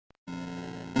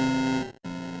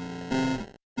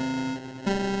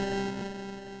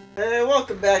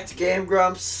Welcome back to Game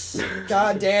Grumps.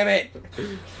 God damn it.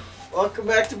 Welcome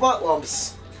back to Butt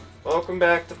Lumps. Welcome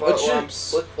back to Butt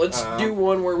Lumps. Let's do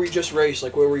one where we just race,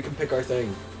 like where we can pick our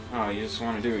thing. Oh, you just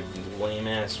want to do a lame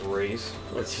ass race?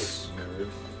 Let's.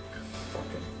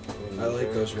 Fucking. I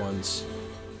like those ones.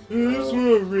 This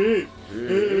one race.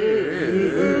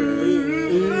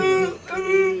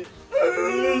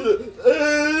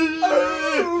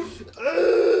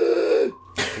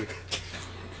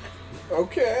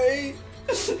 Okay.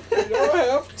 You don't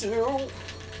have to.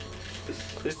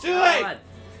 It's too late.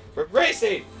 We're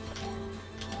racing.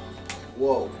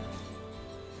 Whoa.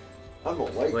 I'm a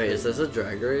white. Wait, is this a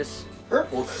drag race?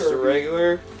 Purple It's a Kirby.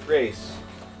 regular race.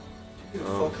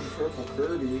 Fucking purple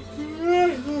Kirby.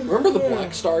 Remember the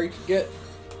black star you could get?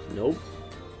 Nope.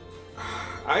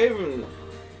 I haven't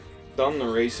done the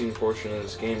racing portion of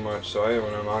this game much, so I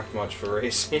haven't unlocked much for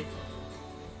racing.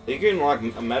 You can unlock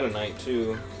a Meta Knight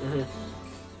too.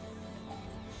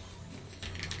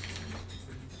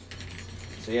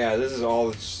 So yeah, this is all.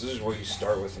 This is what you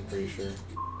start with. I'm pretty sure.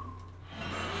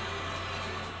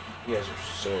 You guys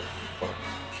are so fucked.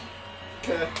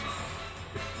 Okay.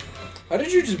 How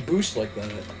did you just boost like that?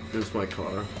 This is my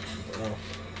car. Oh.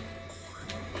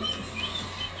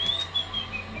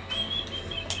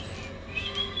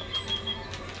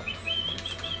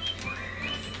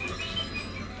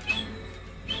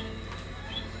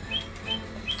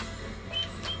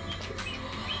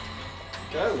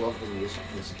 I love the music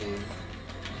in this game.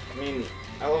 I mean,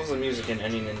 I love the music in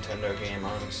any Nintendo game,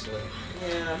 honestly.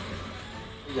 Yeah.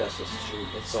 Yes, that's true.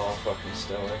 It's all fucking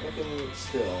stellar. Fucking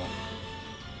still.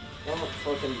 Don't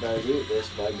fucking dilute this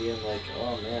by being like,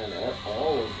 oh man,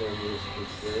 all of their music is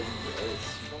good.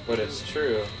 But it's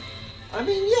true. I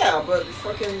mean, yeah, but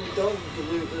fucking don't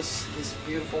dilute this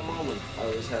beautiful moment I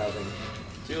was having.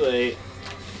 Too late.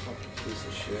 Fucking piece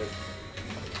of shit.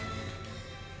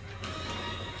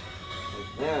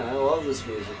 Like, man, I love this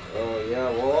music. Oh yeah,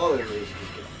 well all their music is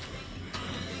good.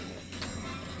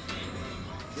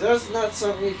 That's not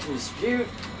something you can dispute.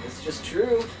 It's just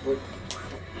true. But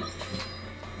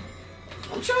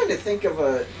I'm trying to think of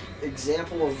a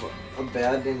example of a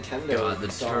bad Nintendo God,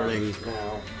 the song turning.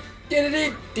 now.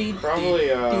 Probably,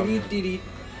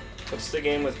 what's the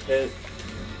game with Pit?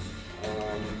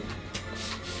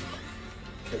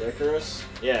 Kid Icarus?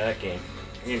 Yeah, that game.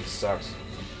 That game sucks.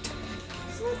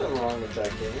 There's nothing wrong with that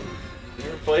game. You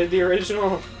ever played the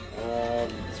original?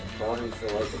 It's probably for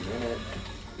like a minute.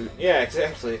 Yeah,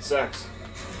 exactly. It sucks.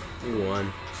 You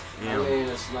won. I mean,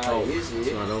 it's not easy.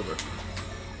 It's not over.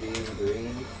 Being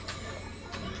green.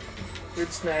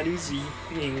 It's not easy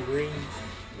being green.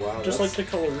 Wow, Just like the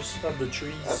colors of the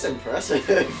trees. that's impressive.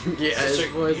 Yeah,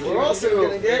 it was. We're also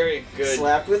gonna very get good.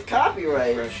 slapped with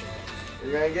copyright.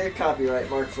 We're gonna get a copyright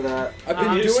mark for that. I've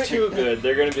been It's doing too good.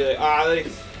 They're gonna be like,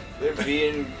 they're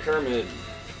being Kermit.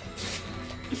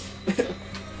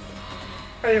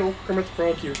 Hey, Kermit the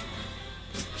Frog here.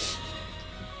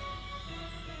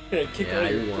 Yeah, kick Yeah, all I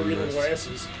your won green this.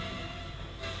 glasses.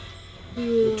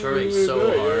 The turning's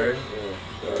so hard.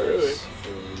 Really?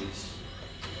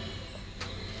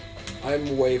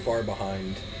 I'm way far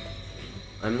behind.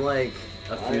 I'm like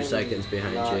a few seconds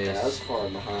behind not Jayce. as far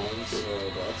behind, so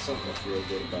that's something to feel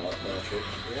good about, Patrick.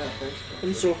 Yeah, thanks, Patrick.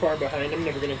 I'm so far behind, I'm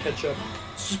never gonna catch up.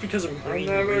 It's just because I'm green.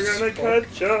 Never as gonna fuck.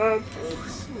 catch up.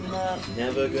 It's not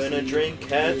Never gonna drink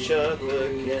ketchup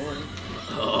again.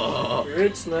 Oh.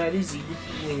 It's not easy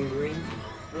being green.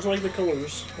 Just like the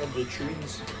colors of the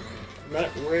trees. Not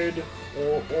red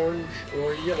or orange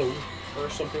or yellow or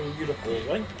something beautiful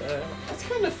like that. That's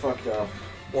kind of fucked up.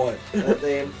 What? That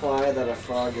they imply that a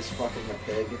frog is fucking a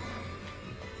pig.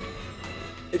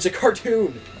 It's a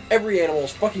cartoon. Every animal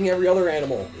is fucking every other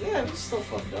animal. Yeah, it's still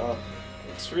fucked up.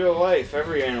 It's real life.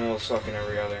 Every animal is fucking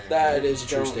every other. That is a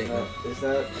true Don't- statement. Is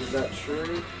that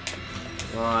true?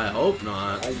 Well, I hope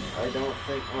not. I don't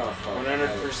think. Oh fuck.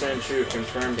 100% true.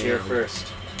 Confirmed here first.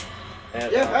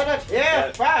 At, Yeah, why not?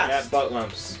 Yeah, fast. At Butt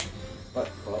Lumps. Butt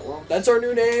lump. That's our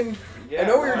new name. Yeah, I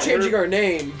know we were well, changing our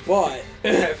name, but...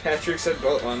 Patrick said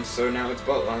Butt Lumps, so now it's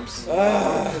Butt Lumps.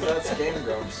 That's Game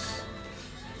Grumps.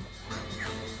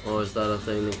 Oh, is that a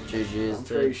thing that I'm GG's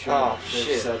pretty did? sure Oh, they've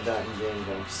shit. said that in Game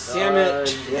Grumps. Damn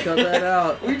it. Cut that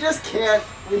out. We just can't.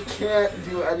 We can't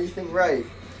do anything right.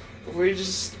 We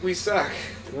suck.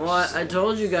 What? I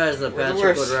told you guys that We're the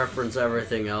Patrick would worst. reference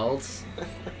everything else.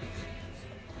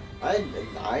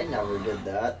 I never did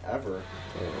that ever.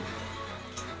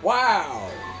 Wow.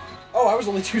 Oh, I was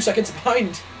only 2 seconds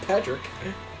behind Patrick.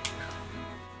 You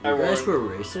I guys won. were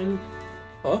racing?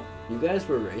 Huh? You guys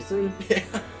were racing? Yeah,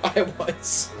 I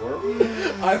was. Were we?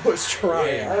 I was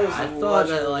trying. I thought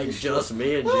that like just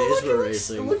me and Jayce were It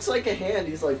racing. looks like a hand.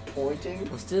 He's like pointing.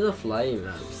 Let's do the flying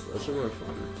maps. Those are more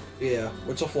fun. Yeah,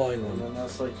 what's a flying And one? then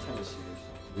that's like Tennessee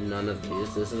or something. None of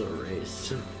these. This is a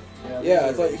race. Yeah, I these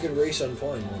are thought you could races. race on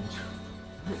flying ones.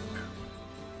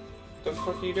 What the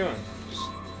fuck are you doing?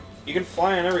 You can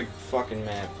fly on every fucking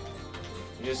map.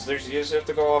 You just have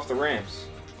to go off the ramps.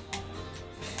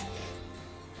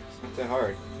 It's not that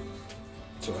hard.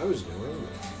 That's what I was doing.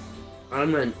 I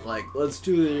meant like, let's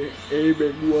do the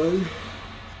aiming one.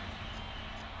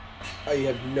 I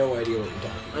have no idea what you're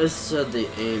talking about. I said the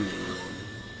aiming one.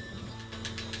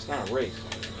 It's not a race.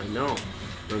 I know.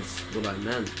 That's what I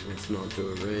meant. Let's not do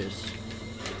a race.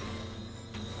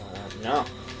 No.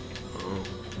 Oh.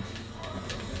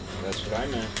 That's what I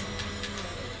meant.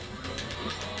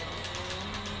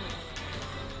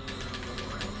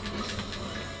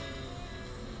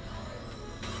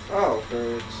 Oh,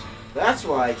 birds. That's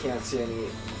why I can't see any.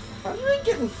 How did I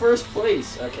get in first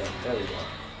place? Okay, there we go.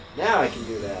 Now I can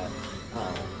do that.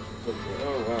 Oh, good boy.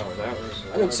 Oh wow, that was.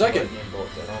 I'm in second.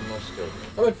 That almost killed me.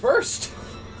 I'm in first.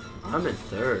 I'm in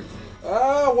third.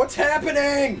 Oh, what's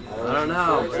happening? was I don't in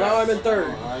know. first. Now I'm in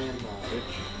third. Oh, I am not.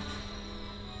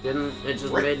 Didn't it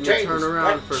just Rick made me James, turn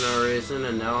around Rick. for no reason,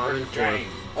 and now I'm in fourth.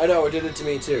 I know, it did it to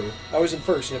me too. I was in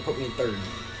first and it put me in third.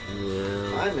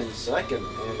 Yeah. I'm in second,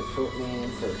 and it put me in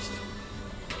first.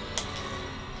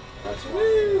 That's why.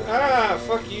 Woo! Ah,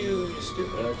 fuck you, you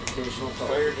stupid Educational talk.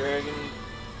 fire dragon.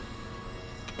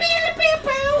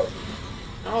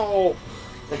 No!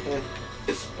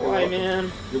 Why,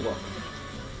 man? You're welcome.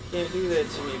 Can't do that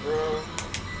to me, bro.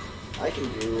 I can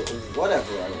do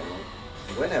whatever I want,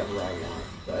 whenever I want.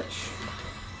 Dutch.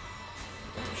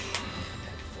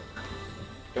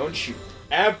 Don't you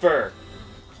ever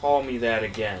call me that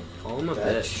again. Call him a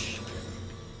Bitch. bitch.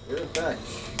 You're a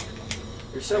bitch.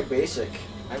 You're so basic.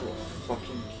 I will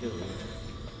fucking kill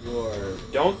you. You're.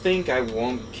 Don't think I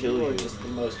won't kill You're you. just the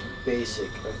most basic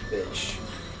of bitch.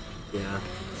 Yeah.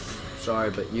 Sorry,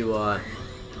 but you're a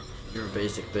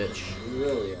basic bitch. You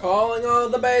really are. Calling all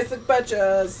the basic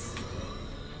bitches.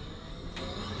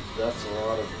 That's a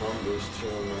lot of numbers to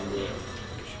remember. You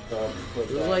should probably put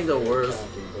This is that like the in your worst,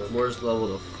 counting book. worst level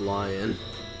to fly in.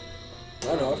 I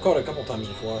don't know, I've caught it a couple times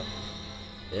to fly.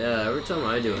 Yeah, every time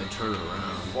I do, I turn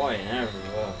around. Flying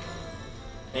everywhere.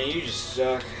 And you just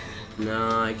suck.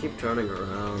 Nah, I keep turning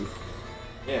around.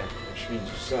 Yeah, which means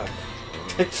you suck.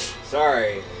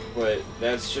 Sorry, but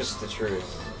that's just the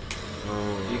truth.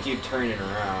 If you Oh, keep turning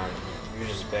around, you're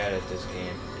just bad at this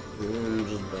game. I'm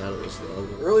just bad at this level.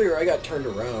 Earlier I got turned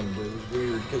around, but it was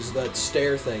weird because that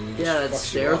stair thing. Just Yeah, that fucks you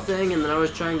stair up. thing, and then I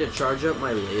was trying to charge up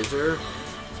my laser,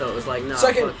 so it was like, nah,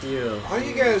 Second. fuck you. All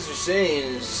you guys are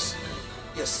saying is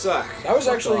you suck. I was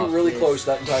Fuck actually off, really Jayce. close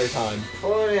that entire time.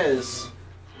 Point is,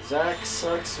 Zach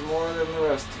sucks more than the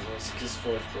rest of us because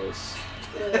fourth place.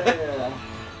 Yeah.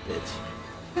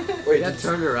 Bitch. Wait, I got did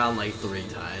turned around like 3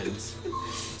 times.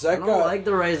 I Zach don't got... like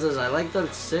the races, I like the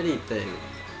city thing.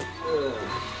 Ugh.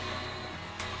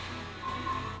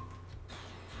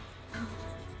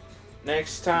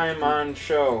 Next time on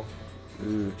show,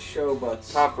 Mm. Show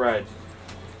butts. Top Ride.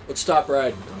 Let's stop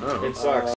riding. Oh. It sucks.